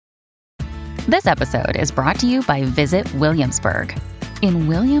This episode is brought to you by Visit Williamsburg. In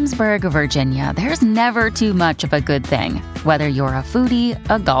Williamsburg, Virginia, there's never too much of a good thing. Whether you're a foodie,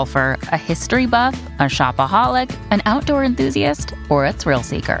 a golfer, a history buff, a shopaholic, an outdoor enthusiast, or a thrill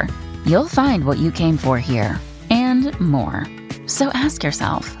seeker, you'll find what you came for here and more. So ask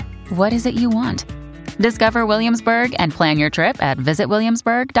yourself, what is it you want? Discover Williamsburg and plan your trip at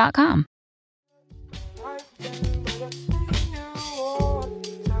visitwilliamsburg.com.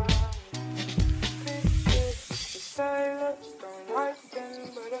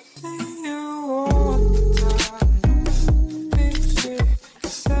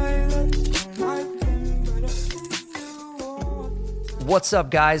 What's up,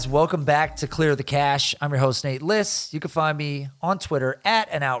 guys? Welcome back to Clear the Cash. I'm your host, Nate Liss. You can find me on Twitter at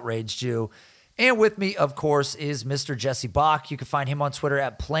 @AnOutrageJew. And with me, of course, is Mr. Jesse Bach. You can find him on Twitter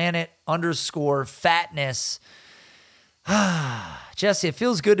at planet_fatness. Jesse, it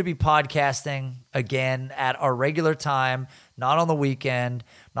feels good to be podcasting again at our regular time, not on the weekend,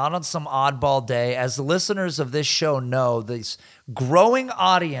 not on some oddball day. As the listeners of this show know, this growing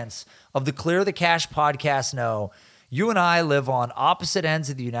audience of the Clear the Cash podcast know, you and I live on opposite ends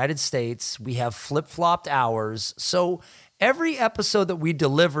of the United States. We have flip-flopped hours. So every episode that we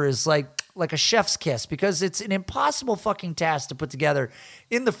deliver is like a chef's kiss because it's an impossible fucking task to put together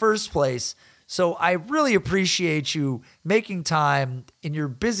in the first place. So I really appreciate you making time in your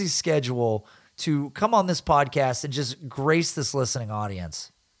busy schedule to come on this podcast and just grace this listening audience.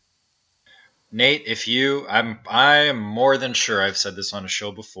 Nate, I am more than sure I've said this on a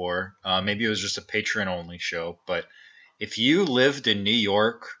show before. Maybe it was just a Patreon-only show, but if you lived in New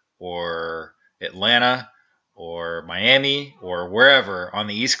York or Atlanta or Miami or wherever on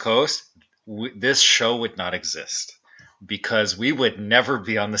the East Coast, this show would not exist because we would never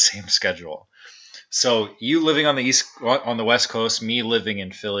be on the same schedule. So you living on the West Coast, me living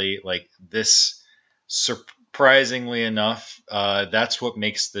in Philly, like this, surprisingly enough, that's what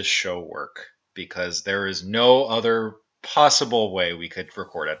makes this show work because there is no other possible way we could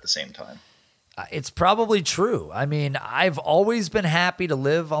record at the same time. It's probably true. I mean, I've always been happy to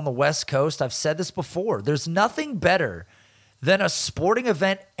live on the West Coast. I've said this before. There's nothing better than a sporting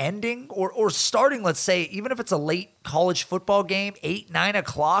event ending or starting, let's say, even if it's a late college football game, 8, 9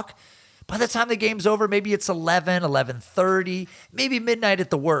 o'clock. By the time the game's over, maybe it's 11, 11:30, maybe midnight at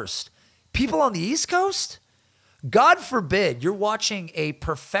the worst. People on the East Coast, God forbid you're watching a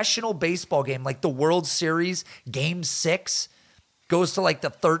professional baseball game like the World Series, Game 6, goes to like the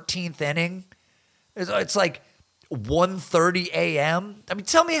 13th inning. It's like 1:30 a.m. I mean,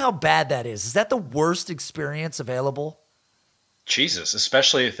 tell me how bad that is. Is that the worst experience available? Jesus,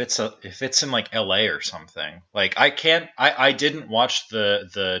 especially if it's in like LA or something. Like I didn't watch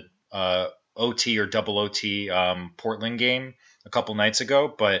the OT or double OT Portland game a couple nights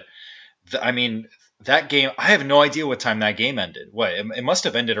ago, but that game, I have no idea what time that game ended. It must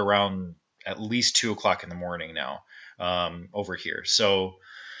have ended around at least 2 o'clock in the morning now over here. So,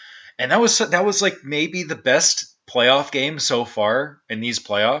 and that was like maybe the best playoff game so far in these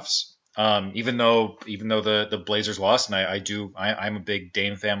playoffs. Even though the Blazers lost, and I'm a big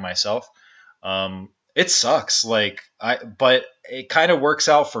Dame fan myself. It sucks. But it kind of works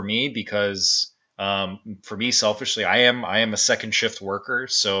out for me because for me selfishly, I am a second shift worker.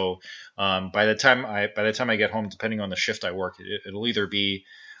 So by the time I get home, depending on the shift I work, it'll either be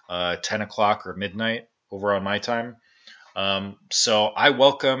 10 o'clock or midnight over on my time. So I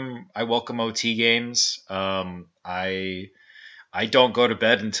welcome OT games. I don't go to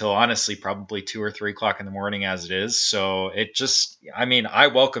bed until honestly probably 2 or 3 o'clock in the morning as it is. So I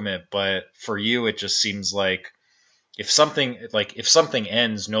welcome it, but for you, it just seems like if something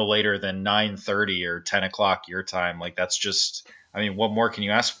ends no later than 9:30 or 10 o'clock your time, like that's just, what more can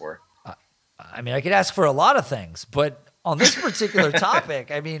you ask for? I could ask for a lot of things, but on this particular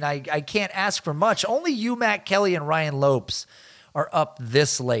topic, I can't ask for much. Only you, Matt Kelly, and Ryan Lopes are up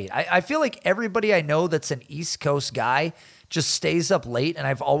this late. I feel like everybody I know that's an East Coast guy just stays up late, and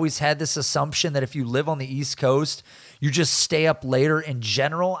I've always had this assumption that if you live on the East Coast, you just stay up later in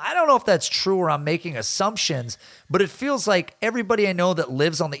general. I don't know if that's true or I'm making assumptions, but it feels like everybody I know that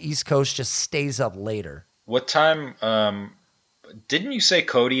lives on the East Coast just stays up later. What time didn't you say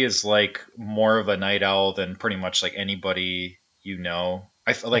Cody is like more of a night owl than pretty much like anybody you know?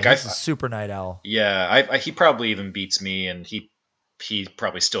 He's a super night owl. Yeah, he probably even beats me, and he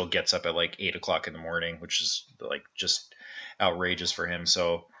probably still gets up at like 8 o'clock in the morning, which is like just outrageous for him.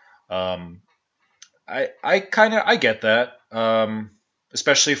 So I get that,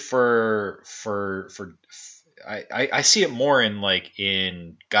 especially for I see it more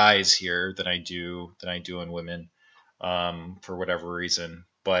in guys here than I do in women, for whatever reason.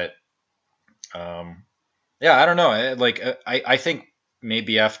 But Yeah, I don't know. I think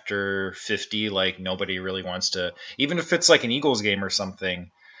maybe after 50, like nobody really wants to, even if it's like an Eagles game or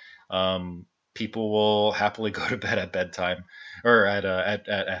something. People will happily go to bed at bedtime or at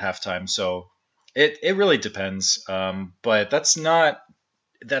halftime. So it really depends. But that's not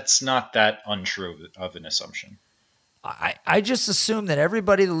that untrue of an assumption. I just assume that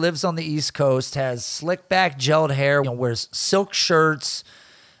everybody that lives on the East Coast has slick back gelled hair, wears silk shirts.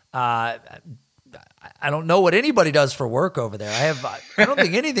 I don't know what anybody does for work over there. I don't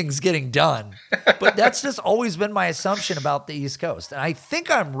think anything's getting done, but that's just always been my assumption about the East Coast. And I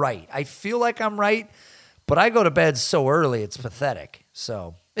think I'm right. I feel like I'm right, but I go to bed so early, it's pathetic.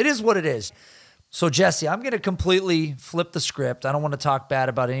 So it is what it is. So Jesse, I'm going to completely flip the script. I don't want to talk bad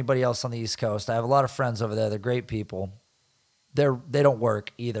about anybody else on the East Coast. I have a lot of friends over there. They're great people. They don't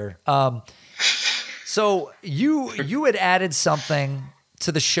work either. So you had added something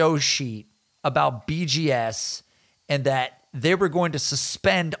to the show sheet about BGS and that they were going to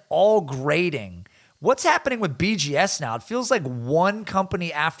suspend all grading. What's happening with BGS now? It feels like one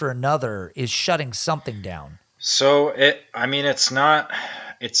company after another is shutting something down. So it's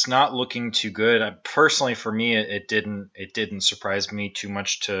not looking too good. Personally, for me, it didn't surprise me too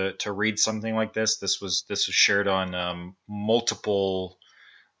much to read something like this. This was shared on multiple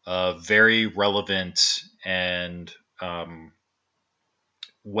very relevant and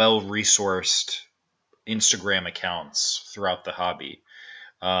well resourced Instagram accounts throughout the hobby.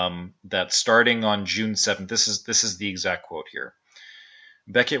 That starting on June 7th, this is the exact quote here.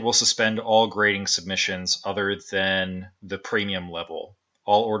 Beckett will suspend all grading submissions other than the premium level.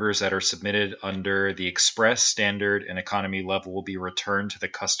 All orders that are submitted under the Express, Standard, and Economy level will be returned to the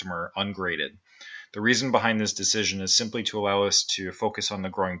customer ungraded. The reason behind this decision is simply to allow us to focus on the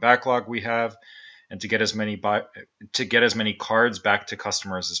growing backlog we have and to get as many cards back to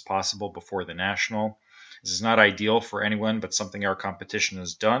customers as possible before the National. This is not ideal for anyone, but something our competition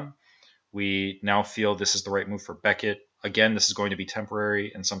has done. We now feel this is the right move for Beckett. Again, this is going to be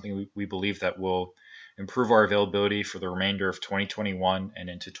temporary and something we believe that will improve our availability for the remainder of 2021 and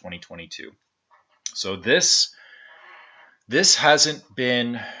into 2022. So this hasn't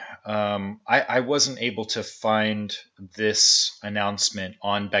been. I wasn't able to find this announcement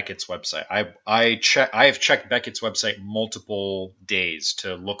on Beckett's website. I have checked Beckett's website multiple days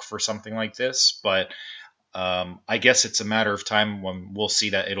to look for something like this, but I guess it's a matter of time when we'll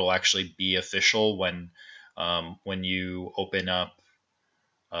see that it'll actually be official when you open up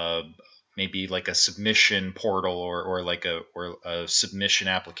maybe like a submission portal or like a submission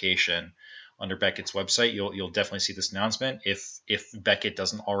application under Beckett's website. You'll definitely see this announcement if Beckett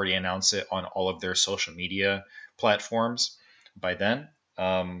doesn't already announce it on all of their social media platforms by then.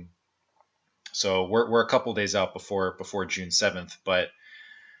 So we're a couple days out before June 7th, but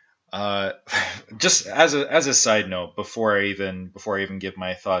just as a side note, before I even give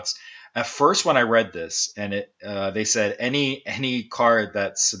my thoughts, at first when I read this and they said any card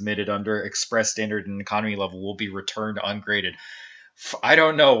that's submitted under Express, Standard, and Economy level will be returned ungraded. I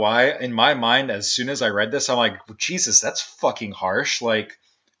don't know why. In my mind, as soon as I read this, I'm like, Jesus, that's fucking harsh. Like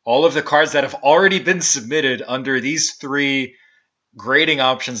all of the cards that have already been submitted under these three grading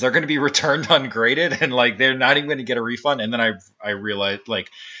options, they're going to be returned ungraded and like they're not even going to get a refund. And then I realized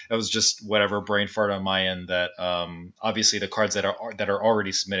like that was just whatever brain fart on my end that obviously the cards that are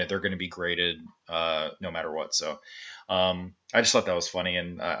already submitted, they're going to be graded no matter what. So I just thought that was funny,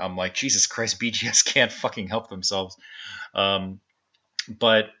 and I'm like, Jesus Christ, BGS can't fucking help themselves.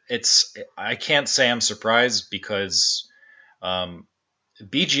 But I can't say I'm surprised because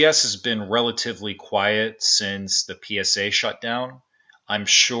BGS has been relatively quiet since the PSA shut down. I'm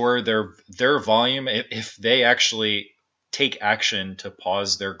sure their volume, if they actually take action to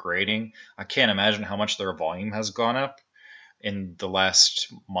pause their grading, I can't imagine how much their volume has gone up in the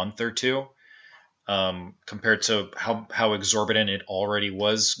last month or two, compared to how exorbitant it already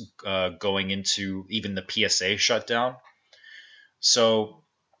was going into even the PSA shutdown. So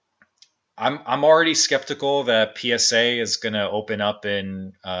I'm already skeptical that PSA is going to open up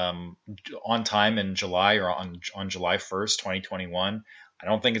on time in July or on July 1st, 2021. I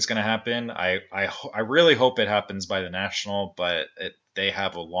don't think it's going to happen. I really hope it happens by the National, but they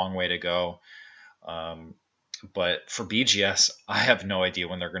have a long way to go. But for BGS, I have no idea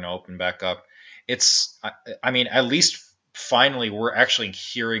when they're going to open back up. I mean, at least finally we're actually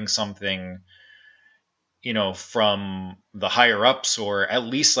hearing something, from the higher ups, or at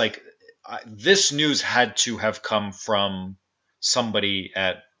least like this news had to have come from somebody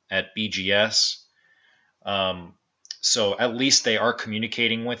at BGS. So at least they are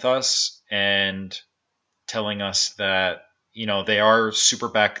communicating with us and telling us that, they are super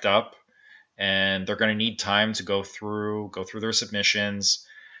backed up and they're going to need time to go through their submissions.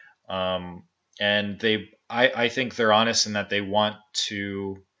 And I think they're honest in that they want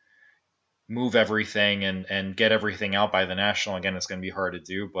to move everything and get everything out by the national. Again, it's going to be hard to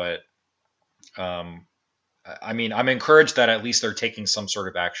do, but I mean, I'm encouraged that at least they're taking some sort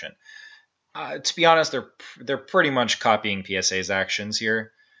of action. To be honest, they're pretty much copying PSA's actions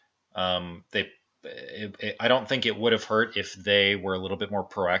here. I don't think it would have hurt if they were a little bit more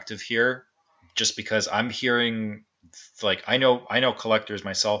proactive here, just because I'm hearing, like, I know collectors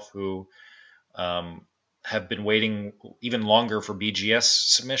myself who have been waiting even longer for BGS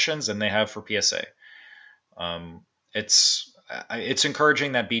submissions than they have for PSA. It's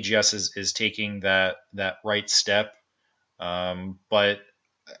encouraging that BGS is taking that right step, but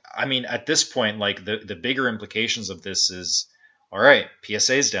I mean, at this point, like, the bigger implications of this is, all right,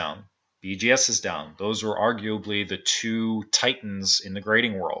 PSA is down, BGS is down. Those were arguably the two titans in the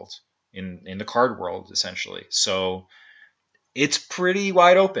grading world, in the card world, essentially. So it's pretty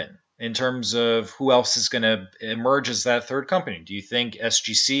wide open in terms of who else is going to emerge as that third company. Do you think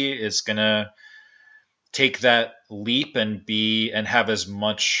SGC is going to take that leap and have as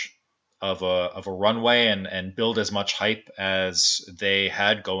much of a runway and build as much hype as they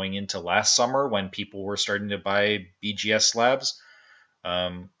had going into last summer when people were starting to buy BGS slabs?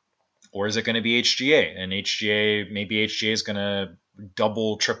 Or is it going to be HGA? And maybe HGA is going to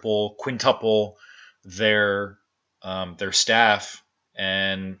double, triple, quintuple their staff,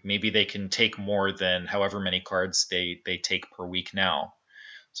 and maybe they can take more than however many cards they take per week now.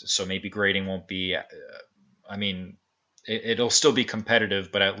 So maybe grading won't be, I mean, it'll still be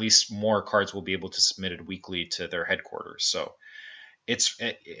competitive, but at least more cards will be able to submit it weekly to their headquarters. So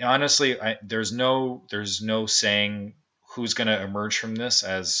honestly, there's no saying who's going to emerge from this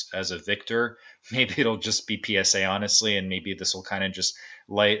as a victor. Maybe it'll just be PSA, honestly, and maybe this will kind of just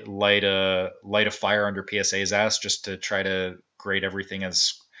light a fire under PSA's ass, just to try to grade everything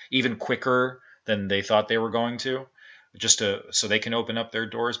as even quicker than they thought they were going to, so they can open up their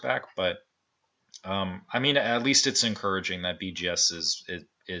doors back. But I mean, at least it's encouraging that BGS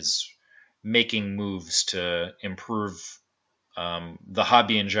is making moves to improve the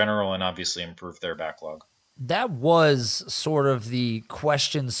hobby in general, and obviously improve their backlog. That was sort of the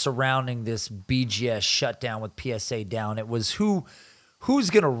question surrounding this BGS shutdown with PSA down. It was who's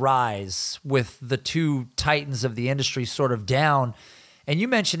going to rise with the two titans of the industry sort of down. And you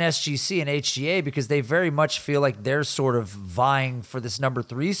mentioned SGC and HGA because they very much feel like they're sort of vying for this number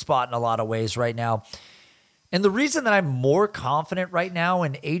 3 spot in a lot of ways right now. And the reason that I'm more confident right now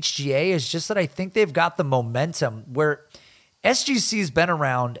in HGA is just that I think they've got the momentum where SGC's been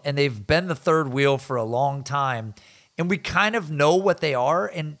around and they've been the third wheel for a long time, and we kind of know what they are,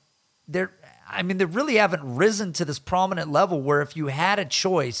 and they really haven't risen to this prominent level where if you had a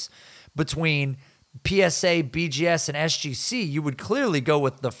choice between PSA, BGS, and SGC, you would clearly go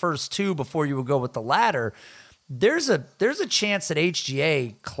with the first two before you would go with the latter. There's a chance that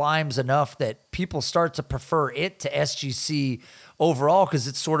HGA climbs enough that people start to prefer it to SGC overall because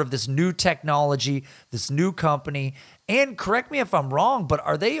it's sort of this new technology, this new company. And correct me if I'm wrong, but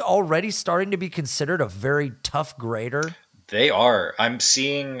are they already starting to be considered a very tough grader? They are. I'm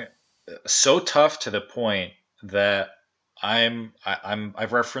seeing so tough to the point that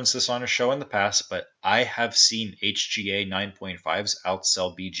I've referenced this on a show in the past, but I have seen HGA 9.5s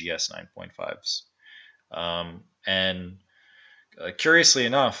outsell BGS 9.5s. And curiously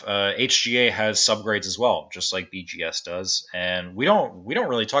enough, HGA has subgrades as well, just like BGS does. And we don't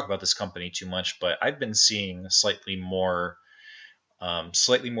really talk about this company too much, but I've been seeing slightly more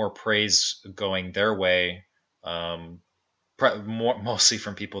praise going their way. Mostly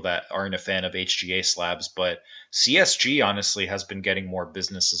from people that aren't a fan of HGA slabs, but CSG honestly has been getting more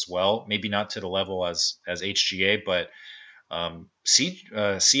business as well. Maybe not to the level as HGA, but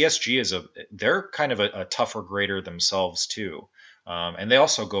CSG they're kind of a tougher grader themselves too, and they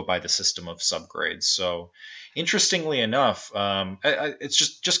also go by the system of subgrades. So interestingly enough,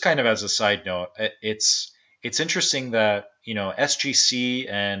 it's just kind of as a side note, it's interesting that SGC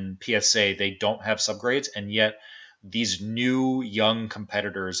and PSA, they don't have subgrades, and yet these new young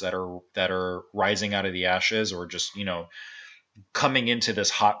competitors that are rising out of the ashes, or just coming into this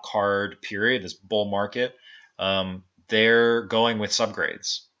hot card period, this bull market, they're going with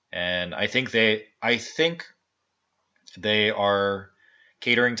subgrades, and I think they are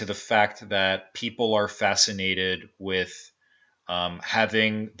catering to the fact that people are fascinated with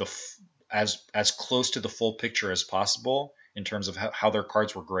having as close to the full picture as possible in terms of how their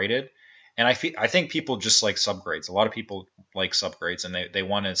cards were graded. And I think people just like subgrades. A lot of people like subgrades, and they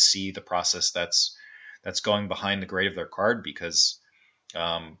want to see the process that's going behind the grade of their card, because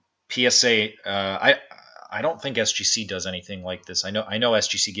PSA, I don't think SGC does anything like this. I know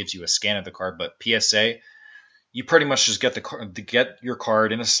SGC gives you a scan of the card, but PSA, you pretty much just get your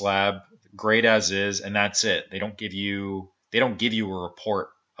card in a slab, grade as is, and that's it. They don't give you a report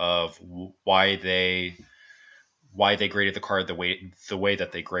of why they graded the card the way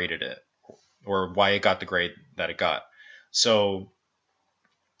that they graded it, or why it got the grade that it got. So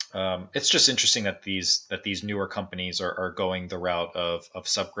it's just interesting that these newer companies are going the route of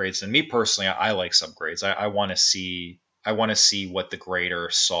subgrades. And me personally, I like subgrades. I want to see what the grader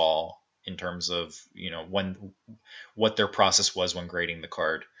saw in terms of what their process was when grading the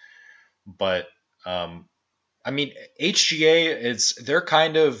card. But I mean, HGA they're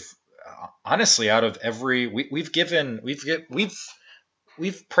kind of honestly out of every we've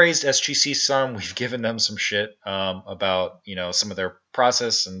praised SGC some. We've given them some shit about some of their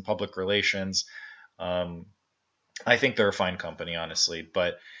process and public relations. I think they're a fine company, honestly,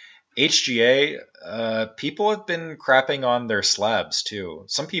 but HGA, people have been crapping on their slabs too.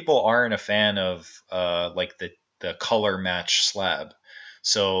 Some people aren't a fan of like the color match slab.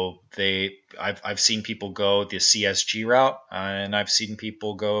 So I've seen people go the CSG route, and I've seen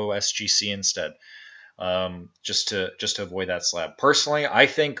people go SGC instead, just to avoid that slab. Personally, I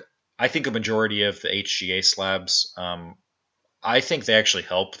think a majority of the HGA slabs, I think they actually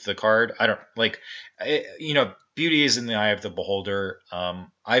help the card. I don't like, beauty is in the eye of the beholder.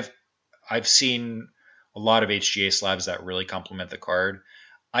 I've seen a lot of HGA slabs that really complement the card.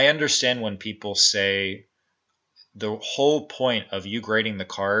 I understand when people say the whole point of you grading the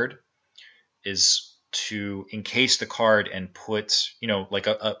card is to encase the card and put, like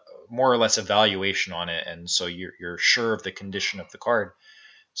a more or less evaluation on it. And so you're sure of the condition of the card.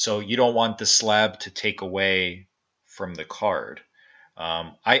 So you don't want the slab to take away from the card.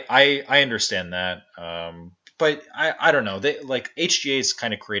 I understand that. But I don't know. They like HGA's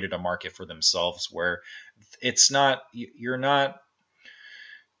kind of created a market for themselves where it's not you're not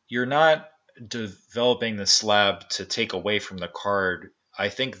developing the slab to take away from the card. I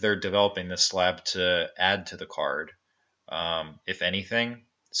think they're developing the slab to add to the card, if anything.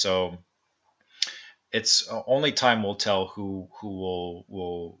 So it's only time will tell who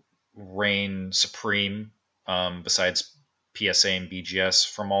will reign supreme, besides PSA and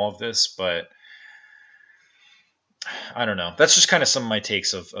BGS from all of this, but I don't know. That's just kind of some of my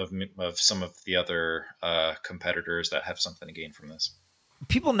takes of some of the other competitors that have something to gain from this.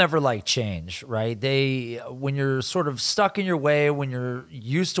 People never like change, right? When you're sort of stuck in your way, when you're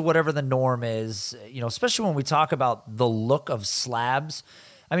used to whatever the norm is, especially when we talk about the look of slabs.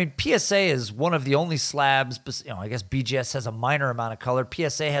 I mean, PSA is one of the only slabs, I guess BGS has a minor amount of color.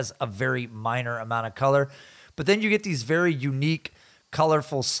 PSA has a very minor amount of color. But then you get these very unique,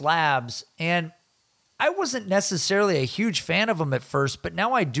 colorful slabs. And I wasn't necessarily a huge fan of them at first, but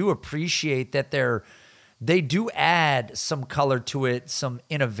now I do appreciate that they do add some color to it, some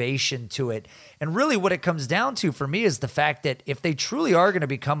innovation to it. And really what it comes down to for me is the fact that if they truly are going to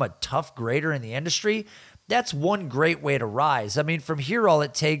become a tough grader in the industry, that's one great way to rise. I mean, from here, all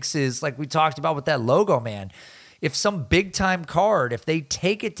it takes is, like we talked about with that logo, man. If some big time card, if they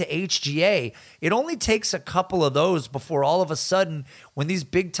take it to HGA, it only takes a couple of those before all of a sudden, when these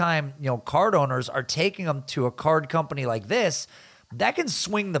big time, card owners are taking them to a card company like this, that can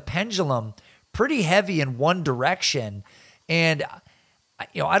swing the pendulum pretty heavy in one direction. And,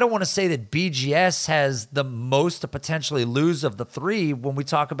 I don't want to say that BGS has the most to potentially lose of the three when we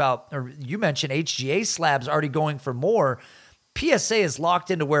talk about, or you mentioned HGA slabs already going for more. PSA is locked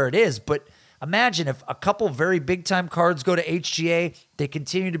into where it is, but imagine if a couple very big time cards go to HGA, they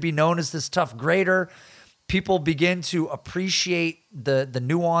continue to be known as this tough grader. People begin to appreciate the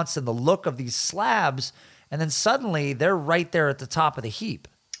nuance and the look of these slabs, and then suddenly they're right there at the top of the heap.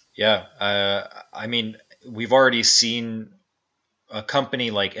 Yeah, I mean, we've already seen a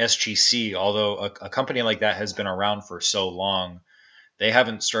company like SGC, although a company like that has been around for so long, they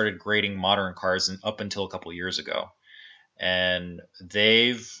haven't started grading modern cars up until a couple years ago, and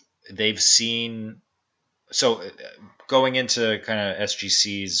they've seen. So going into kind of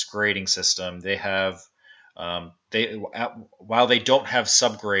SGC's grading system, they have while they don't have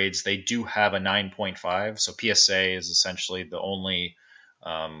subgrades, they do have a 9.5. So PSA is essentially the only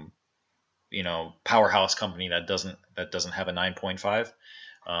powerhouse company that doesn't have a 9.5,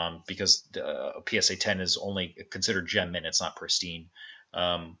 because PSA 10 is only considered gem mint. It's not pristine.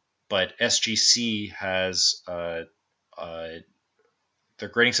 But SGC has their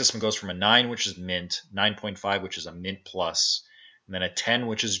grading system goes from a 9, which is mint, 9.5, which is a mint plus, and then a 10,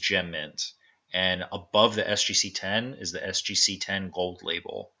 which is gem mint. And above the SGC 10 is the SGC 10 gold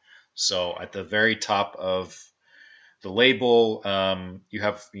label. So at the very top of the label, you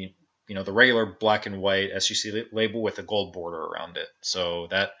have the regular black and white SGC label with a gold border around it. So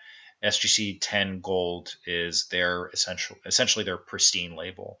that SGC 10 gold is their essentially their pristine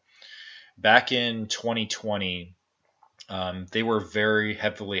label. Back in 2020, they were very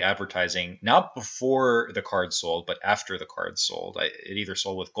heavily advertising, not before the card sold, but after the card sold. It either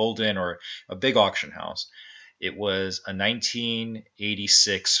sold with Golden or a big auction house. It was a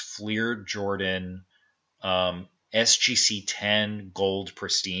 1986 Fleer Jordan SGC 10 gold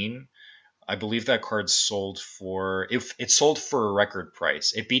pristine. I believe that card sold for, if it sold for a record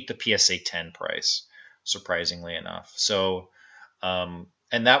price. It beat the PSA 10 price, surprisingly enough. So, and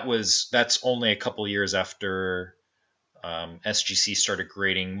that's only a couple years after SGC started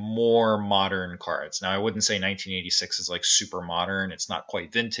grading more modern cards. Now, I wouldn't say 1986 is like super modern. It's not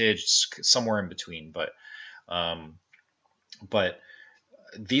quite vintage. It's somewhere in between. But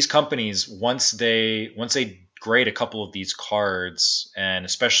these companies, once they grade a couple of these cards, and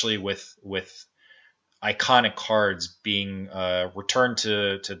especially with iconic cards being returned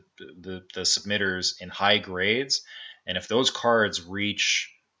to the submitters in high grades, and if those cards reach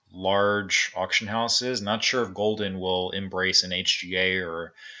large auction houses, not sure if Golden will embrace an HGA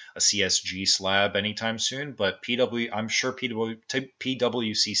or a CSG slab anytime soon, but I'm sure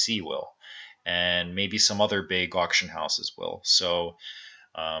PWCC will, and maybe some other big auction houses will. So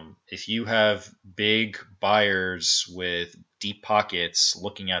if you have big buyers with deep pockets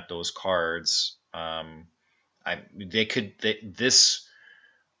looking at those cards, this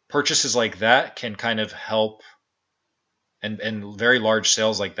purchases like that can kind of help, and very large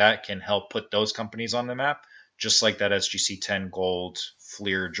sales like that can help put those companies on the map, just like that SGC 10 gold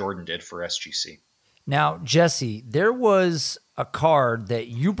Fleer Jordan did for SGC. Now, Jesse, there was a card that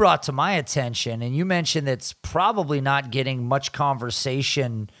you brought to my attention, and you mentioned that's probably not getting much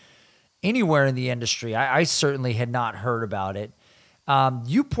conversation anywhere in the industry. I certainly had not heard about it.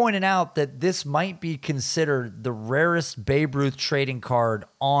 You pointed out that this might be considered the rarest Babe Ruth trading card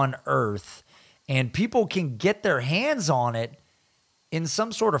on Earth, and people can get their hands on it in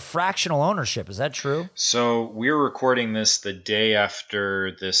some sort of fractional ownership. Is that true? So we're recording this the day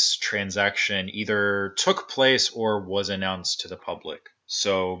after this transaction either took place or was announced to the public.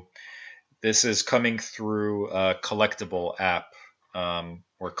 So this is coming through a collectible app,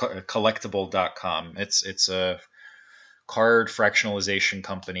 or collectible.com. It's a card fractionalization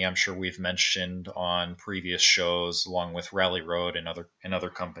company. I'm sure we've mentioned on previous shows, along with Rally Road and other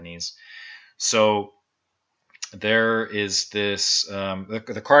companies. So there is this,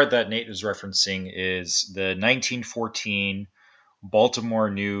 the card that Nate is referencing is the 1914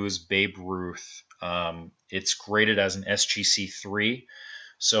 Baltimore News Babe Ruth. It's graded as an SGC 3.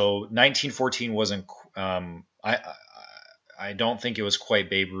 So 1914 wasn't, I don't think it was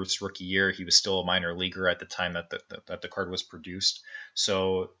quite Babe Ruth's rookie year. He was still a minor leaguer at the time that the card was produced.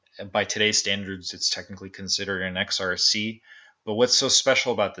 So by today's standards, it's technically considered an XRC. But what's so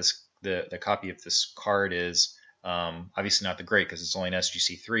special about this, the copy of this card is, obviously not the great because it's only an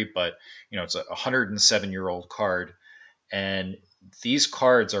SGC 3, but it's a 107-year-old card, and these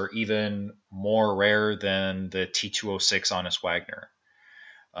cards are even more rare than the T206 Honest Wagner,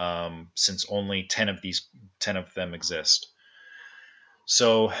 since only 10 of them exist.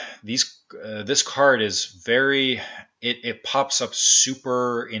 So this card is it pops up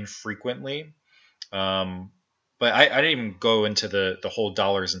super infrequently. But I didn't even go into the whole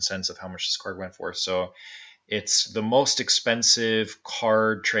dollars and cents of how much this card went for. So it's the most expensive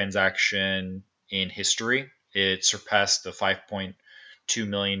card transaction in history. It surpassed the $5.2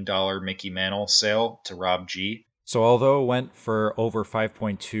 million Mickey Mantle sale to Rob G. So although it went for over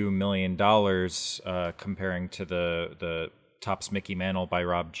 $5.2 million, comparing to the Topps Mickey Mantle by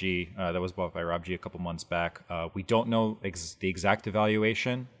Rob G, that was bought by Rob G a couple months back, we don't know the exact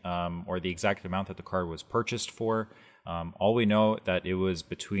evaluation or the exact amount that the card was purchased for. All we know that it was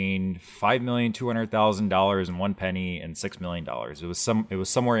between $5,200,000 and 1 penny and $6 million. It was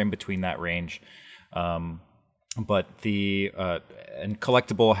somewhere in between that range. But and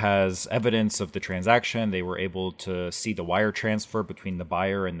Collectible has evidence of the transaction. They were able to see the wire transfer between the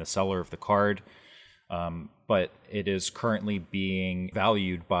buyer and the seller of the card. But it is currently being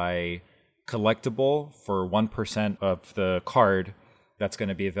valued by Collectible for 1% of the card. That's going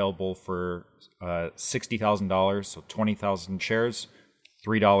to be available for $60,000, so 20,000 shares,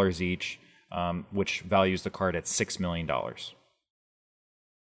 $3 each, which values the card at $6 million.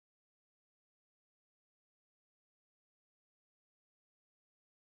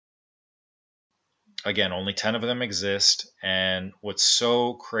 Again, only 10 of them exist. And what's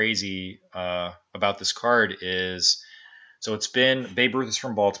so crazy about this card is, so it's been, Babe Ruth is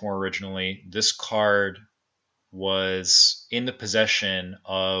from Baltimore originally. This card was in the possession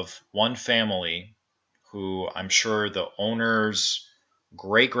of one family who I'm sure the owner's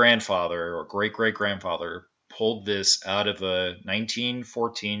great grandfather or great great grandfather pulled this out of a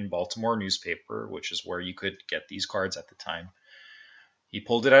 1914 Baltimore newspaper, which is where you could get these cards at the time. He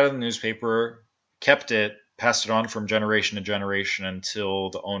pulled it out of the newspaper, kept it, passed it on from generation to generation until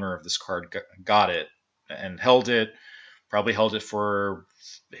the owner of this card got it and held it, probably held it for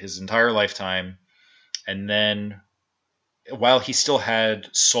his entire lifetime. And then while he still had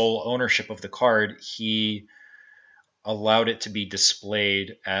sole ownership of the card, he allowed it to be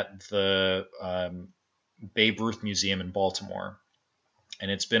displayed at the Babe Ruth Museum in Baltimore. And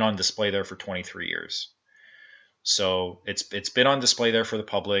it's been on display there for 23 years. So it's been on display there for the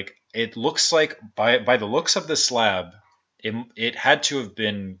public. It looks like by the looks of the slab, it had to have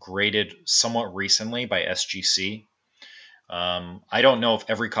been graded somewhat recently by SGC. I don't know if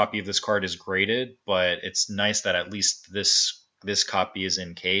every copy of this card is graded, but it's nice that at least this copy is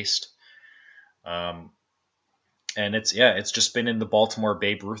encased. And it's just been in the Baltimore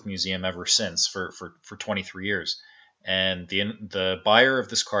Babe Ruth Museum ever since for 23 years. And the buyer of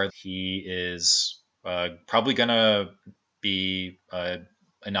this card, he is probably gonna be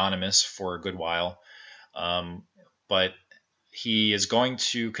anonymous for a good while, but he is going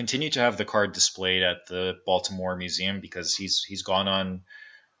to continue to have the card displayed at the Baltimore Museum because he's gone on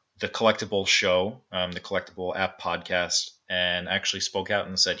the Collectible Show, the Collectible App podcast, and actually spoke out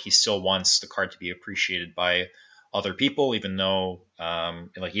and said he still wants the card to be appreciated by other people, even though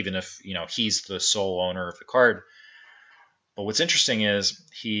even if he's the sole owner of the card. But what's interesting is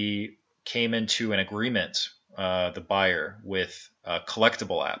he came into an agreement, the buyer, with a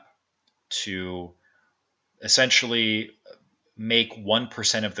Collectible App to essentially make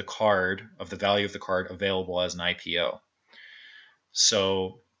 1% of the value of the card available as an IPO.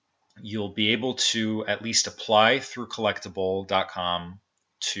 So you'll be able to at least apply through collectible.com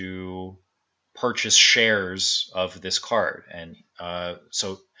to purchase shares of this card. And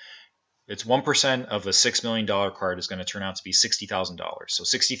so it's 1% of a $6 million card is going to turn out to be $60,000. So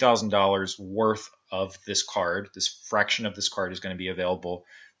 $60,000 worth of this card, this fraction of this card is going to be available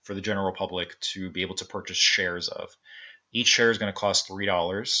for the general public to be able to purchase shares of. Each share is going to cost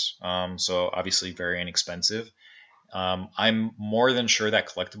 $3, so obviously very inexpensive. I'm more than sure that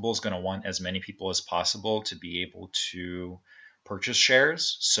Collectible is going to want as many people as possible to be able to purchase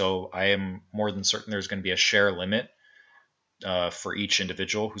shares. So I am more than certain there's going to be a share limit for each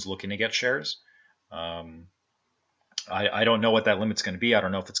individual who's looking to get shares. I don't know what that limit's going to be. I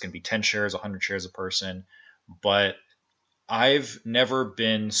don't know if it's going to be 10 shares, 100 shares a person, but I've never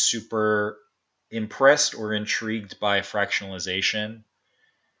been super impressed or intrigued by fractionalization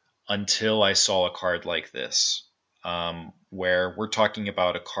until I saw a card like this, where we're talking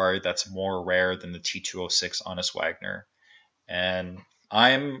about a card that's more rare than the T206 Honest Wagner. And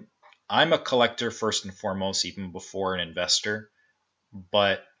I'm a collector first and foremost, even before an investor.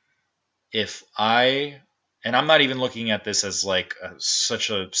 But I'm not even looking at this as like such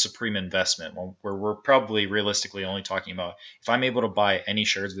a supreme investment, where we're probably realistically only talking about if I'm able to buy any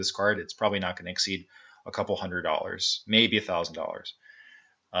shares of this card, it's probably not going to exceed a couple $100, maybe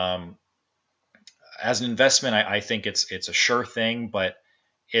 $1,000. As an investment, I think it's a sure thing. But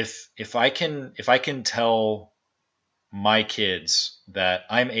if I can tell my kids that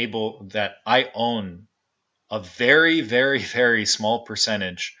I own a very, very, very small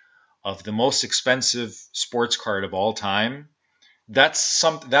percentage of the most expensive sports card of all time, that's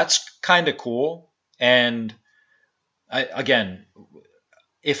kind of cool. And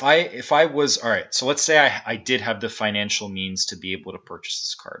if I was, all right, so let's say I did have the financial means to be able to purchase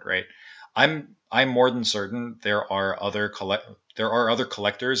this card, right? I'm more than certain there are other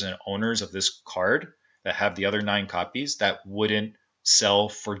collectors and owners of this card that have the other 9 copies that wouldn't sell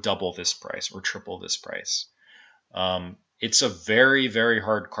for double this price or triple this price. It's a very, very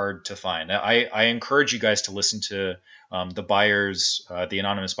hard card to find. I encourage you guys to listen to the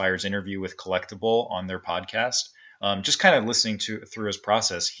anonymous buyer's interview with Collectible on their podcast. Just kind of listening through his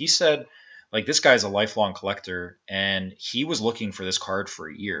process. He said, like, this guy's a lifelong collector, and he was looking for this card for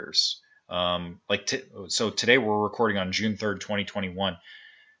years. So today we're recording on June 3rd, 2021.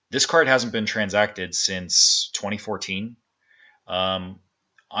 This card hasn't been transacted since 2014. Honest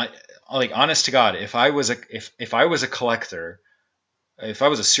to God, if I was a collector, if I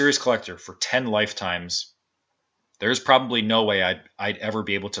was a serious collector for 10 lifetimes, there's probably no way I'd ever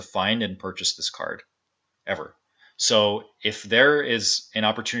be able to find and purchase this card, ever. So if there is an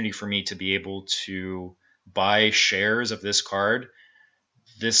opportunity for me to be able to buy shares of this card,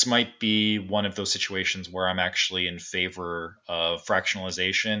 this might be one of those situations where I'm actually in favor of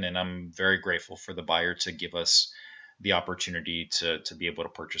fractionalization, and I'm very grateful for the buyer to give us the opportunity to be able to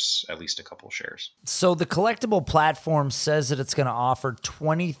purchase at least a couple of shares. So the collectible platform says that it's going to offer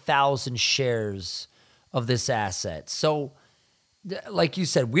 20,000 shares of this asset. So like you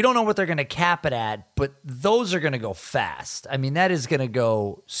said, we don't know what they're going to cap it at, but those are going to go fast. I mean, that is going to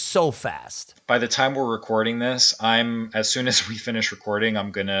go so fast. By the time we're recording this, as soon as we finish recording,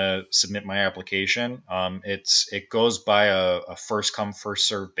 I'm going to submit my application. It goes by a first come, first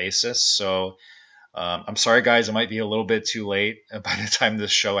served basis. So I'm sorry, guys, it might be a little bit too late by the time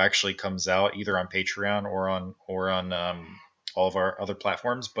this show actually comes out, either on Patreon or on all of our other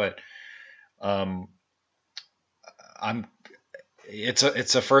platforms. But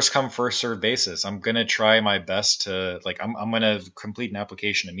it's a first come, first served basis. I'm gonna try my best to I'm gonna complete an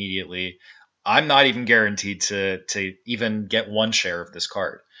application immediately. I'm not even guaranteed to even get one share of this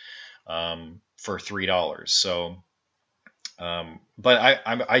card for $3. So. But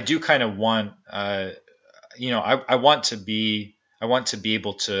I do kind of want, I want to be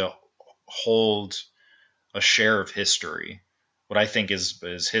able to hold a share of history, what I think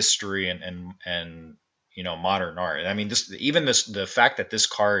is history and modern art. I mean, the fact that this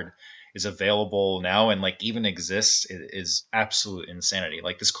card is available now and even exists is absolute insanity.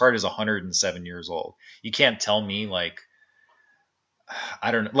 Like, this card is 107 years old. You can't tell me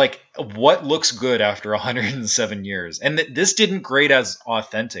I don't know, what looks good after 107 years. And this didn't grade as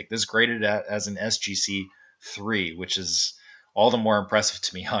authentic. This graded as an SGC 3, which is all the more impressive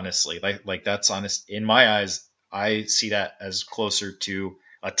to me, honestly. Like that's honest. In my eyes, I see that as closer to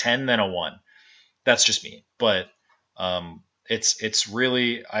a 10 than a 1. That's just me. But it's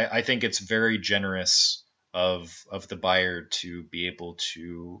really, I think it's very generous of the buyer to be able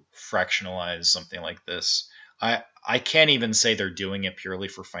to fractionalize something like this. I can't even say they're doing it purely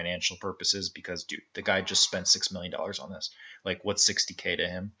for financial purposes, because, dude, the guy just spent $6 million on this. What's $60K to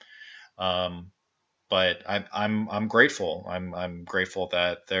him? But I'm grateful. I'm grateful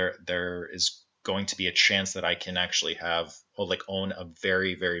that there is going to be a chance that I can actually own a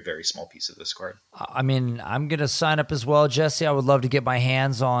very, very, very small piece of this card. I mean, I'm going to sign up as well, Jesse. I would love to get my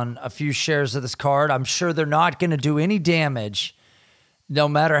hands on a few shares of this card. I'm sure they're not going to do any damage, no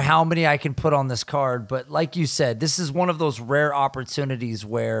matter how many I can put on this card. But like you said, this is one of those rare opportunities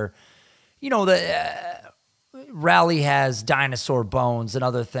where, the Rally has dinosaur bones and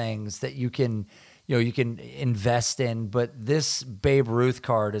other things that you can invest in. But this Babe Ruth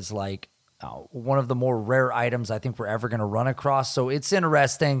card is one of the more rare items I think we're ever going to run across. So it's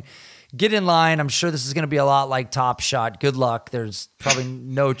interesting. Get in line. I'm sure this is going to be a lot like Top Shot. Good luck. There's probably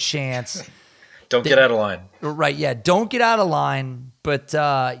no chance. Don't get out of line. Right, yeah. Don't get out of line. But,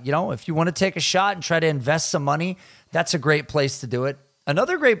 if you want to take a shot and try to invest some money, that's a great place to do it.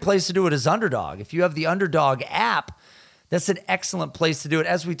 Another great place to do it is Underdog. If you have the Underdog app, that's an excellent place to do it.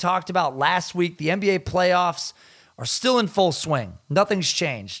 As we talked about last week, the NBA playoffs are still in full swing. Nothing's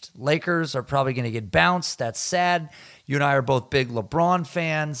changed. Lakers are probably going to get bounced. That's sad. You and I are both big LeBron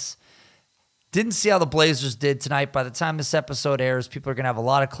fans. Didn't see how the Blazers did tonight. By the time this episode airs, people are going to have a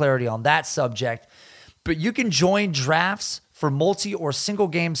lot of clarity on that subject. But you can join drafts for multi or single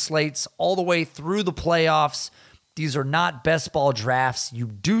game slates all the way through the playoffs. These are not best ball drafts. You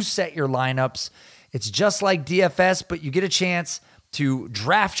do set your lineups. It's just like DFS, but you get a chance to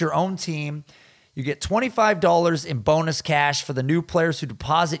draft your own team. You get $25 in bonus cash for the new players who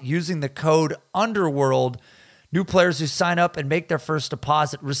deposit using the code UNDERWORLD. New players who sign up and make their first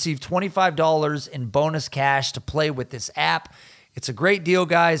deposit receive $25 in bonus cash to play with this app. It's a great deal,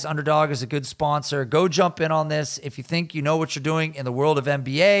 guys. Underdog is a good sponsor. Go jump in on this if you think you know what you're doing in the world of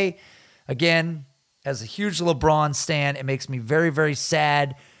NBA. Again, as a huge LeBron stan, it makes me very, very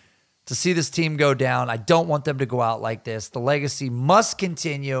sad to see this team go down. I don't want them to go out like this. The legacy must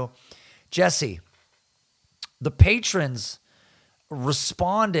continue. Jesse, the patrons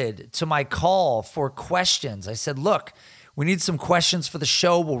responded to my call for questions. I said, look, we need some questions for the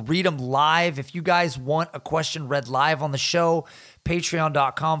show. We'll read them live. If you guys want a question read live on the show,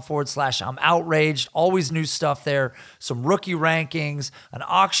 patreon.com/I'm outraged. Always new stuff there. Some rookie rankings, an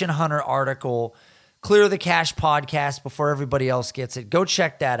Auction Hunter article, Clear the Cash podcast before everybody else gets it. Go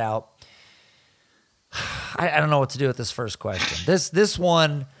check that out. I don't know what to do with this first question. This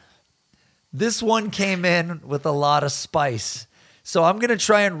one came in with a lot of spice. So I'm going to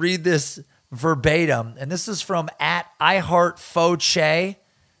try and read this verbatim. And this is from @iHeartFoche.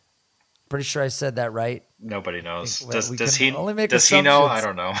 Pretty sure I said that right. Nobody knows. Does he know? I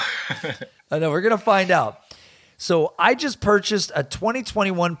don't know. I know. We're going to find out. So I just purchased a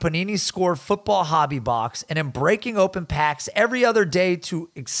 2021 Panini Score football hobby box and am breaking open packs every other day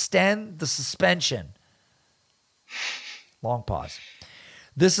to extend the suspension. Long pause.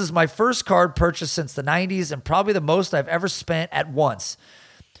 This is my first card purchase since the 90s and probably the most I've ever spent at once.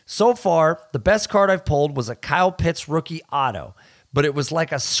 So far, the best card I've pulled was a Kyle Pitts rookie auto, but it was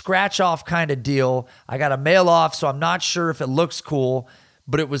like a scratch-off kind of deal. I got a mail-off, so I'm not sure if it looks cool,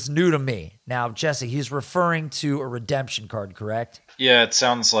 but it was new to me. Now, Jesse, he's referring to a redemption card, correct? Yeah, it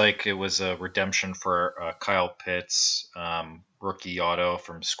sounds like it was a redemption for Kyle Pitts rookie auto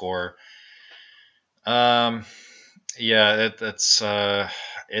from Score. Yeah, that's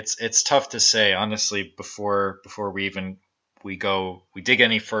it's tough to say, honestly, before we dig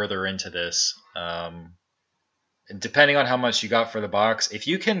any further into this. And depending on how much you got for the box, if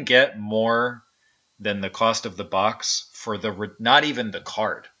you can get more than the cost of the box for not even the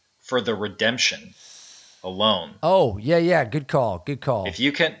card, for the redemption alone. Oh, yeah, good call. If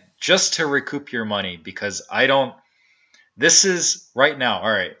you can, just to recoup your money, because this is right now.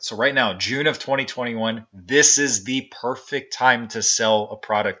 All right. So right now, June of 2021, this is the perfect time to sell a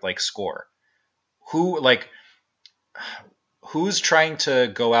product like Score. Who's trying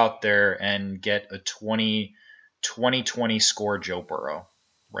to go out there and get a 2020 Score Joe Burrow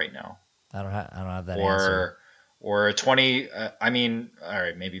right now? I don't have that answer. Or a 20. All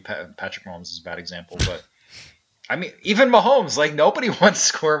right, maybe Patrick Mahomes is a bad example, but I mean, even Mahomes, like nobody wants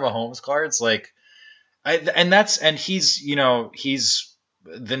Score Mahomes cards, like. He's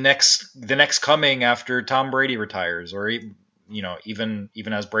the next coming after Tom Brady retires, or even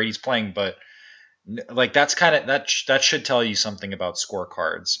as Brady's playing, but like that's kind of that should tell you something about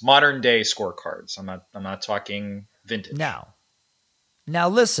scorecards, modern day scorecards. I'm not talking vintage. Now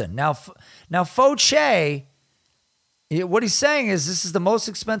listen, now Fauché, what he's saying is this is the most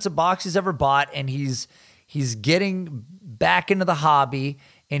expensive box he's ever bought, and he's getting back into the hobby.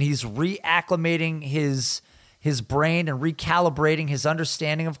 And he's reacclimating his brain and recalibrating his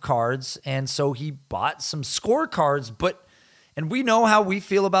understanding of cards. And so he bought some Score cards, and we know how we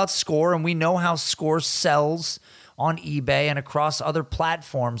feel about Score, and we know how Score sells on eBay and across other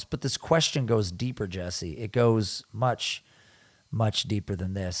platforms. But this question goes deeper, Jesse. It goes much, much deeper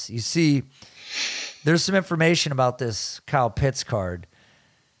than this. You see, there's some information about this Kyle Pitts card.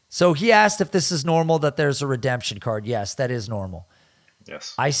 So he asked if this is normal that there's a redemption card. Yes, that is normal.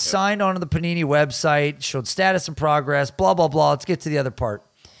 Yes. I signed onto the Panini website, showed status and progress, blah, blah, blah. Let's get to the other part.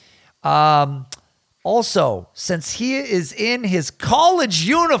 Also, since he is in his college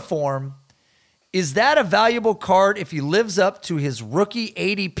uniform, is that a valuable card if he lives up to his rookie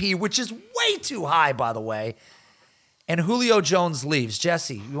ADP, which is way too high, by the way, and Julio Jones leaves?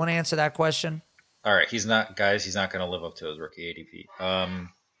 Jesse, you want to answer that question? All right. He's not going to live up to his rookie ADP.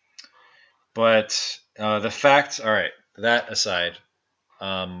 But the fact, all right, that aside,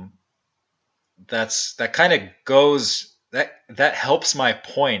 that kind of goes that helps my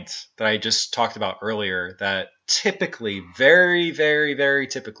point that I just talked about earlier, that typically, very, very, very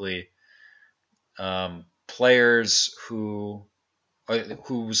typically, players whose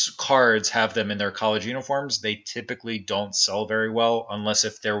cards have them in their college uniforms, they typically don't sell very well unless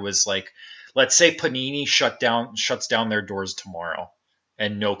if there was, like, let's say Panini shuts down their doors tomorrow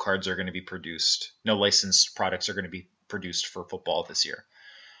and no cards are going to be produced, no licensed products are going to be produced for football this year.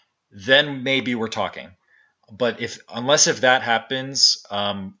 Then maybe we're talking. But unless that happens,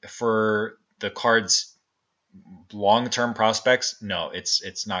 for the cards' long-term prospects, no,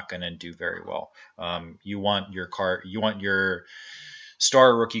 it's not going to do very well. You want your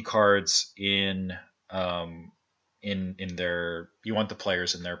star rookie cards you want the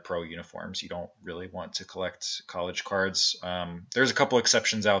players in their pro uniforms. You don't really want to collect college cards. There's a couple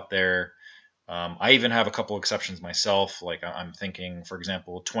exceptions out there. I even have a couple exceptions myself. Like I'm thinking, for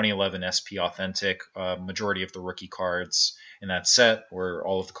example, 2011 SP Authentic, majority of the rookie cards in that set, or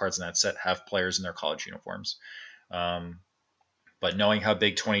all of the cards in that set, have players in their college uniforms. But knowing how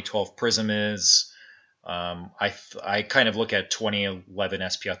big 2012 Prism is, I kind of look at 2011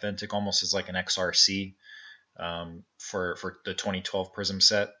 SP Authentic almost as like an XRC for the 2012 Prism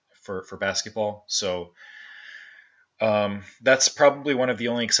set for basketball. So that's probably one of the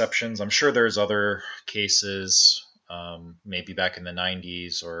only exceptions. I'm sure there's other cases, maybe back in the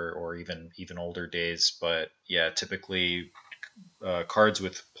 90s or even older days. But yeah, typically cards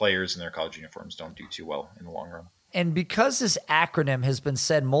with players in their college uniforms don't do too well in the long run. And because this acronym has been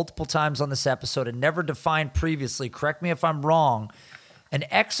said multiple times on this episode and never defined previously, correct me if I'm wrong, an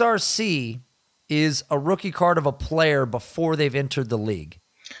XRC is a rookie card of a player before they've entered the league.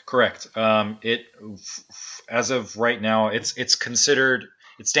 Correct. As of right now, it's considered.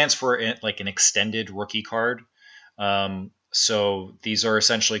 It stands for like an extended rookie card. So these are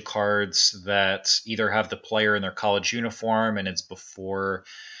essentially cards that either have the player in their college uniform, and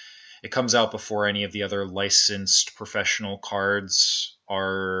it comes out before any of the other licensed professional cards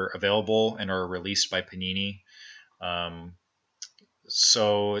are available and are released by Panini. Um,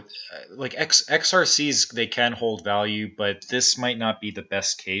 so, like XRCs, they can hold value, but this might not be the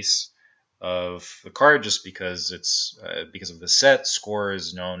best case of the card just because because of the set. Score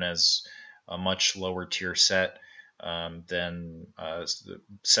is known as a much lower tier set than the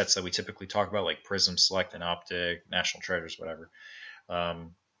sets that we typically talk about, like Prism Select and Optic, National Treasures, whatever.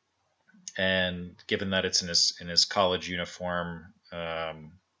 Um, and given that it's in his college uniform, I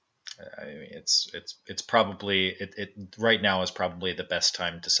mean, it's probably it right now is probably the best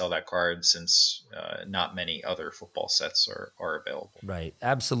time to sell that card since not many other football sets are available. Right,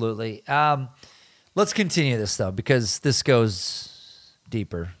 absolutely. Let's continue this though, because this goes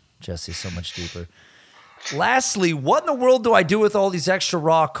deeper, Jesse, so much deeper. Lastly, what in the world do I do with all these extra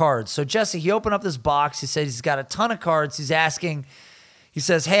raw cards? So Jesse, he opened up this box. He said he's got a ton of cards. He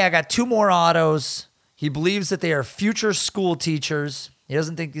says, hey, I got 2 more autos. He believes that they are future school teachers. He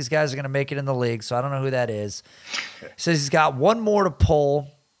doesn't think these guys are going to make it in the league, so I don't know who that is. He says he's got 1 more to pull,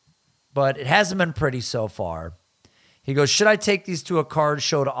 but it hasn't been pretty so far. He goes, should I take these to a card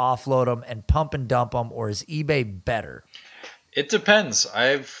show to offload them and pump and dump them, or is eBay better? It depends.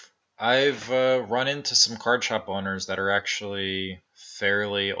 I've run into some card shop owners that are actually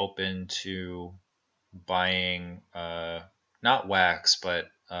fairly open to buying not wax, but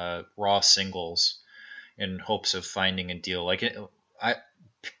raw singles in hopes of finding a deal.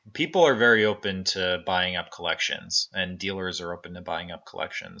 People are very open to buying up collections, and dealers are open to buying up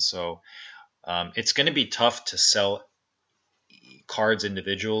collections. So it's going to be tough to sell cards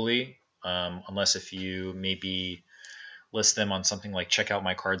individually, unless if you maybe list them on something like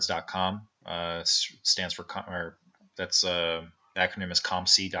checkoutmycards.com. Stands for that's the acronym is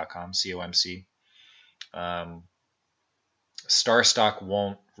comc.com, COMC. StarStock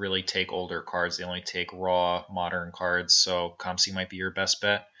won't really take older cards. They only take raw modern cards. So COMC might be your best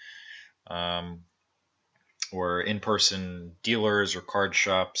bet. Or in-person dealers or card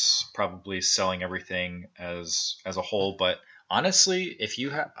shops probably selling everything as a whole. But honestly, if you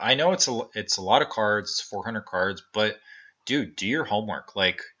have, I know it's a lot of cards. It's 400 cards, but dude, do your homework.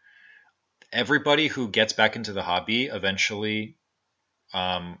 Like, everybody who gets back into the hobby eventually,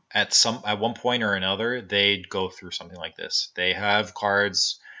 at one point or another, they'd go through something like this. They have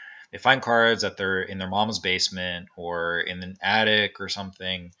cards, they find cards that they're in their mom's basement or in an attic or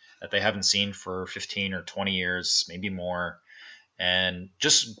something that they haven't seen for 15 or 20 years, maybe more. And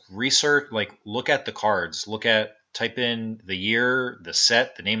just research, like, look at the cards, type in the year, the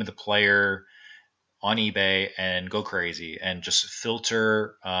set, the name of the player on eBay, and go crazy and just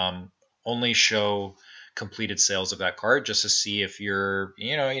filter, only show completed sales of that card just to see if you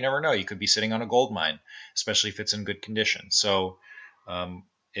never know, you could be sitting on a gold mine, especially if it's in good condition. So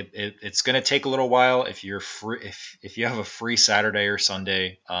it's going to take a little while. If you're free, if you have a free Saturday or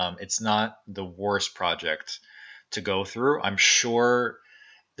Sunday, it's not the worst project to go through. I'm sure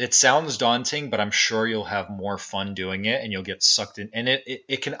it sounds daunting, but I'm sure you'll have more fun doing it and you'll get sucked in. And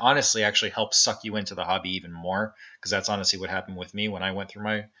it can honestly actually help suck you into the hobby even more, because that's honestly what happened with me when I went through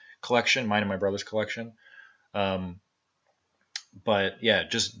my collection, mine and my brother's collection. But yeah,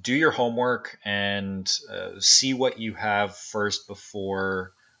 just do your homework and see what you have first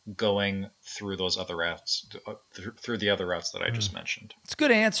before going through those other routes, through the other routes that I just mentioned. It's a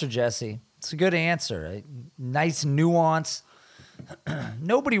good answer, Jesse. It's a good answer. Nice nuance.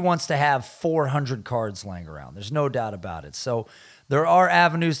 Nobody wants to have 400 cards laying around. There's no doubt about it. So there are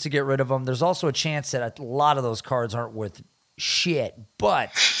avenues to get rid of them. There's also a chance that a lot of those cards aren't worth shit,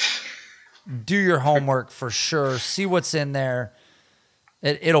 but do your homework for sure. See what's in there.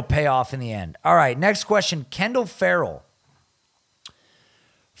 It'll pay off in the end. All right, next question. Kendall Farrell.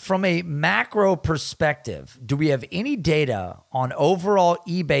 From a macro perspective, do we have any data on overall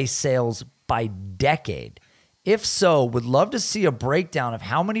eBay sales by decade? If so, would love to see a breakdown of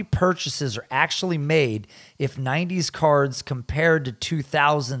how many purchases are actually made if 90s cards compared to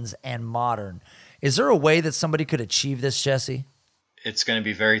 2000s and modern. Is there a way that somebody could achieve this, Jesse? It's going to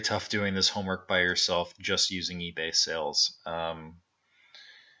be very tough doing this homework by yourself just using eBay sales.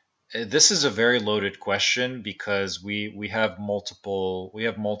 This is a very loaded question because we have multiple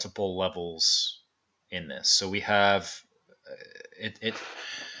levels in this. So we have it.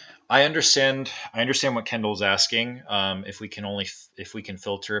 I understand what Kendall's asking. If we can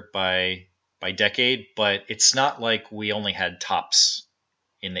filter it by decade, but it's not like we only had tops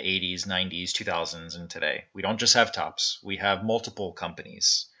in the 80s, 90s, 2000s, and today. We don't just have tops. We have multiple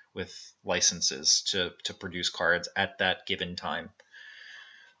companies licenses to produce cards at that given time.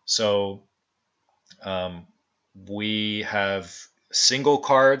 So we have single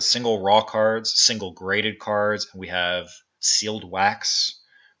cards, single raw cards, single graded cards, and we have sealed wax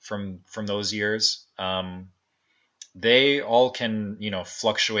from those years. They all can,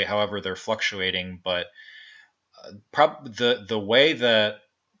 fluctuate however they're fluctuating, but the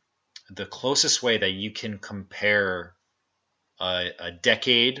closest way that you can compare a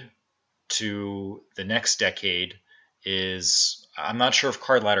decade to the next decade is, I'm not sure if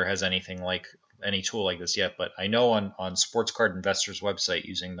Card Ladder has any tool like this yet, but I know on Sports Card Investor's website,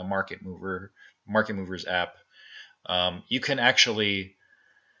 using the Market Movers app, you can actually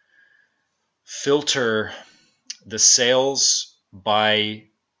filter the sales by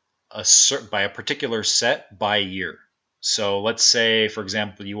a particular set by year. So let's say, for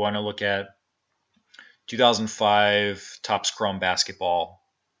example, you want to look at 2005 Topps Chrome basketball.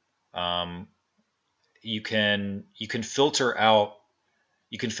 You can filter out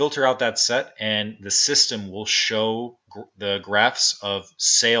that set, and the system will show the graphs of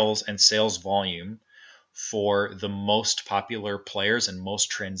sales and sales volume for the most popular players and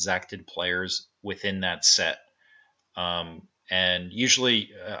most transacted players within that set. And usually,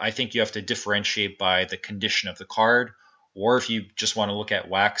 I think you have to differentiate by the condition of the card, or if you just want to look at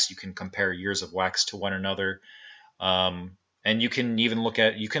wax, you can compare years of wax to one another. And you can even look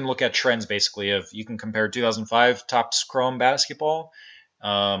at trends, basically, you can compare 2005 Topps Chrome basketball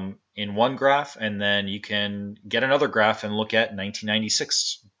in one graph, and then you can get another graph and look at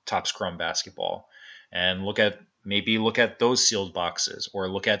 1996 Topps Chrome basketball, and look at those sealed boxes, or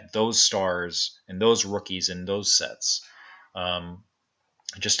look at those stars and those rookies in those sets,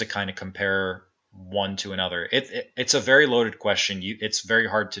 just to kind of compare one to another. It's a very loaded question. It's very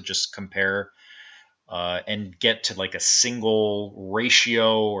hard to just compare and get to like a single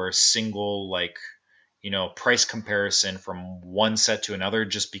ratio or a single price comparison from one set to another,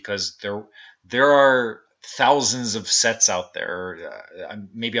 just because there are thousands of sets out there.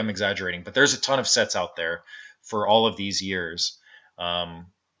 Maybe I'm exaggerating, but there's a ton of sets out there for all of these years.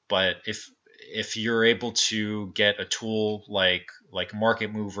 But if you're able to get a tool like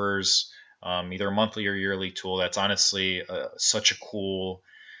Market Movers, either a monthly or yearly tool, that's honestly such a cool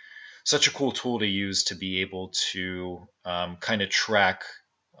tool to use, to be able to kind of track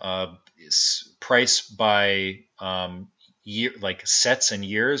price by year, like sets and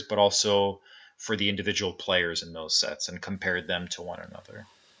years, but also for the individual players in those sets, and compare them to one another.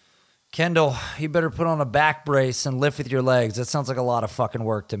 Kendall, you better put on a back brace and lift with your legs. That sounds like a lot of fucking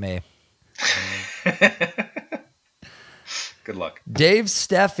work to me. Good luck. Dave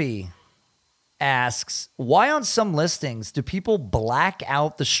Steffi asks, why on some listings do people black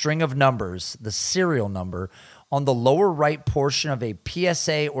out the string of numbers, the serial number, on the lower right portion of a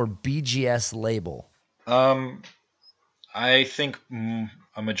PSA or BGS label? I think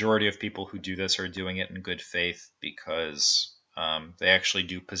a majority of people who do this are doing it in good faith, because they actually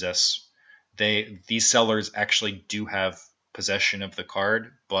do possess. These sellers actually do have possession of the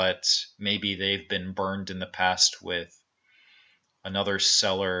card, but maybe they've been burned in the past with another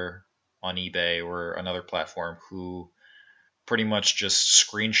seller on eBay or another platform who pretty much just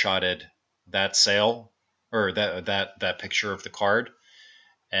screenshotted that sale, or that picture of the card,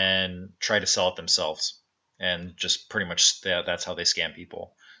 and try to sell it themselves, and just pretty much that's how they scam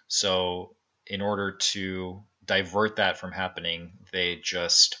people. So in order to divert that from happening, they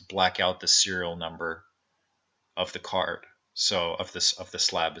just black out the serial number of the card, so of the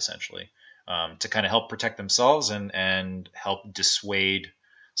slab, essentially, to kind of help protect themselves and help dissuade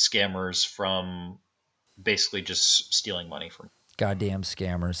scammers from basically just stealing money from. Goddamn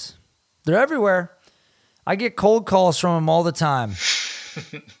scammers. They're everywhere. I get cold calls from them all the time.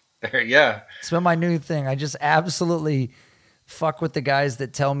 Yeah. It's been my new thing. I just absolutely fuck with the guys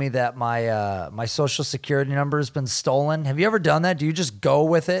that tell me that my social security number has been stolen. Have you ever done that? Do you just go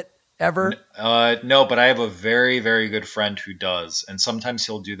with it ever? No, but I have a very, very good friend who does. And sometimes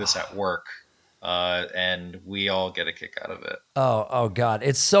he'll do this at work. And we all get a kick out of it. Oh God.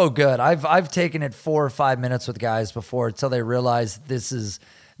 It's so good. I've taken it 4 or 5 minutes with guys before until they realize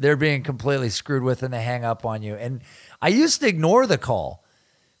they're being completely screwed with, and they hang up on you. And I used to ignore the call,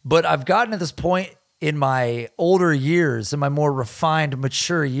 but I've gotten to this point in my older years, in my more refined,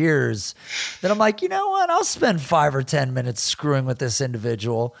 mature years, that I'm like, you know what? I'll spend 5 or 10 minutes screwing with this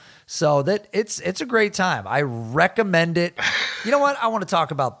individual. So that it's a great time. I recommend it. You know what? I want to talk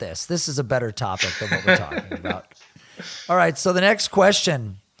about this. This is a better topic than what we're talking about. All right. So the next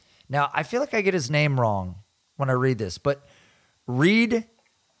question. Now, I feel like I get his name wrong when I read this, but Reed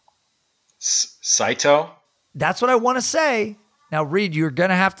Saito. That's what I want to say. Now, Reed, you're going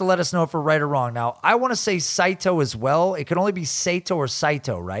to have to let us know if we're right or wrong. Now, I want to say Saito as well. It can only be Sato or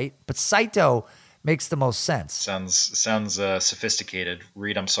Saito, right? But Saito makes the most sense. Sounds sophisticated.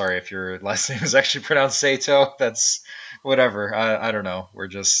 Reed, I'm sorry if your last name is actually pronounced Sato. That's whatever. I don't know.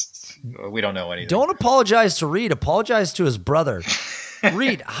 We don't know anything. Don't apologize to Reed. Apologize to his brother.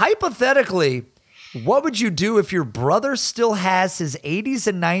 Reed, hypothetically, what would you do if your brother still has his 80s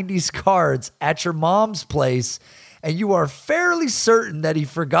and 90s cards at your mom's place and you are fairly certain that he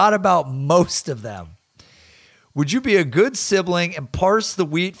forgot about most of them? Would you be a good sibling and parse the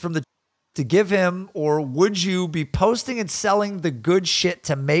wheat from the to give him, or would you be posting and selling the good shit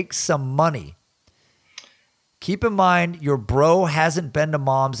to make some money? Keep in mind, your bro hasn't been to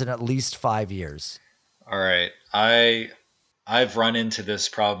mom's in at least 5 years. All right. I've run into this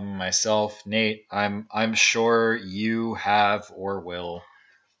problem myself, Nate. I'm sure you have or will.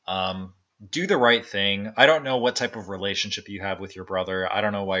 Do the right thing. I don't know what type of relationship you have with your brother. I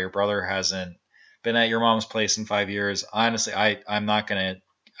don't know why your brother hasn't been at your mom's place in 5 years. Honestly, I'm not gonna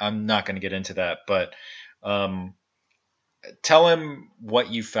get into that. But tell him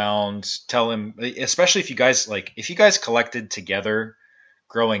what you found. Tell him, especially if you guys collected together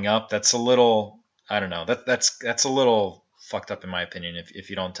growing up. That's a little, I don't know. That's a little fucked up in my opinion if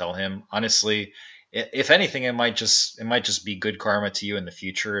you don't tell him. Honestly, if anything, it might just be good karma to you in the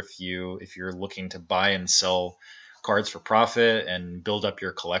future if you're looking to buy and sell cards for profit and build up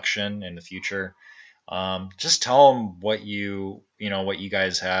your collection in the future. Just tell him what you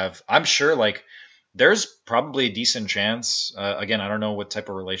guys have. I'm sure there's probably a decent chance. Again, I don't know what type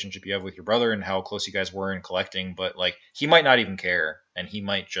of relationship you have with your brother and how close you guys were in collecting, but he might not even care, and he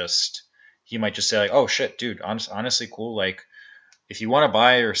might just say oh shit, dude, honestly cool. If you want to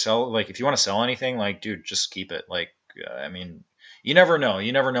buy or sell, if you want to sell anything, dude, just keep it. I mean, you never know.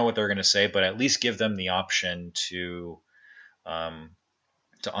 You never know what they're gonna say, but at least give them the option to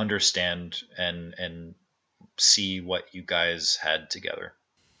understand and see what you guys had together.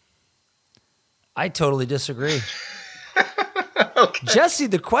 I totally disagree. Okay. Jesse,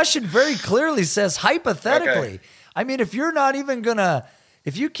 the question very clearly says hypothetically. Okay. I mean, if you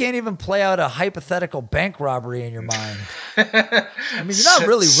can't even play out a hypothetical bank robbery in your mind, I mean, you're not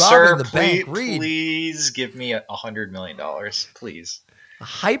really robbing the bank, Reed. Please give me $100 million, please.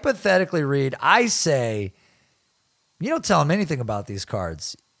 Hypothetically, Reed, I say, you don't tell him anything about these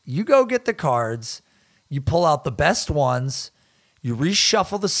cards. You go get the cards, you pull out the best ones, you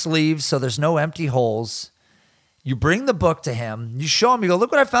reshuffle the sleeves so there's no empty holes. You bring the book to him, you show him, you go,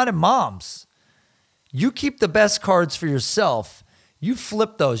 look what I found at mom's. You keep the best cards for yourself. You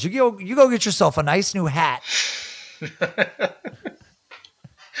flip those. You go get yourself a nice new hat.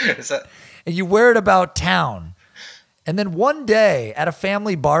 And you wear it about town. And then one day at a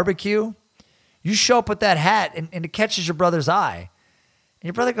family barbecue, you show up with that hat and it catches your brother's eye. And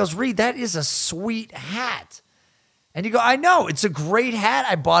your brother goes, Reed, that is a sweet hat. And you go, I know, it's a great hat.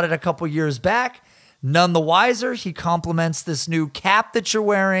 I bought it a couple years back. None the wiser. He compliments this new cap that you're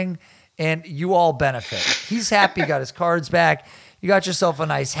wearing, and you all benefit. He's happy, got his cards back. You got yourself a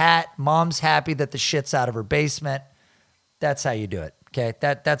nice hat. Mom's happy that the shit's out of her basement. That's how you do it, okay?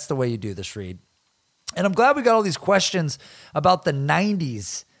 That's the way you do this, Reed. And I'm glad we got all these questions about the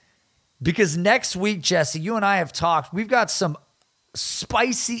 90s, because next week, Jesse, you and I have talked. We've got some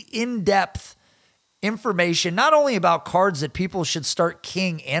spicy, in-depth information, not only about cards that people should start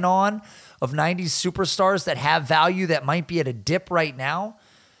keying in on of 90s superstars that have value that might be at a dip right now,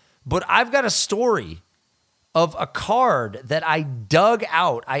 but I've got a story of a card that I dug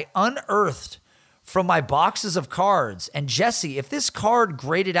out, I unearthed from my boxes of cards. And Jesse, if this card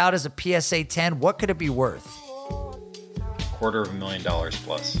graded out as a PSA 10, what could it be worth? $250,000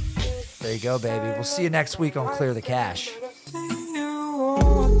 plus. There you go, baby. We'll see you next week on Clear the Cash.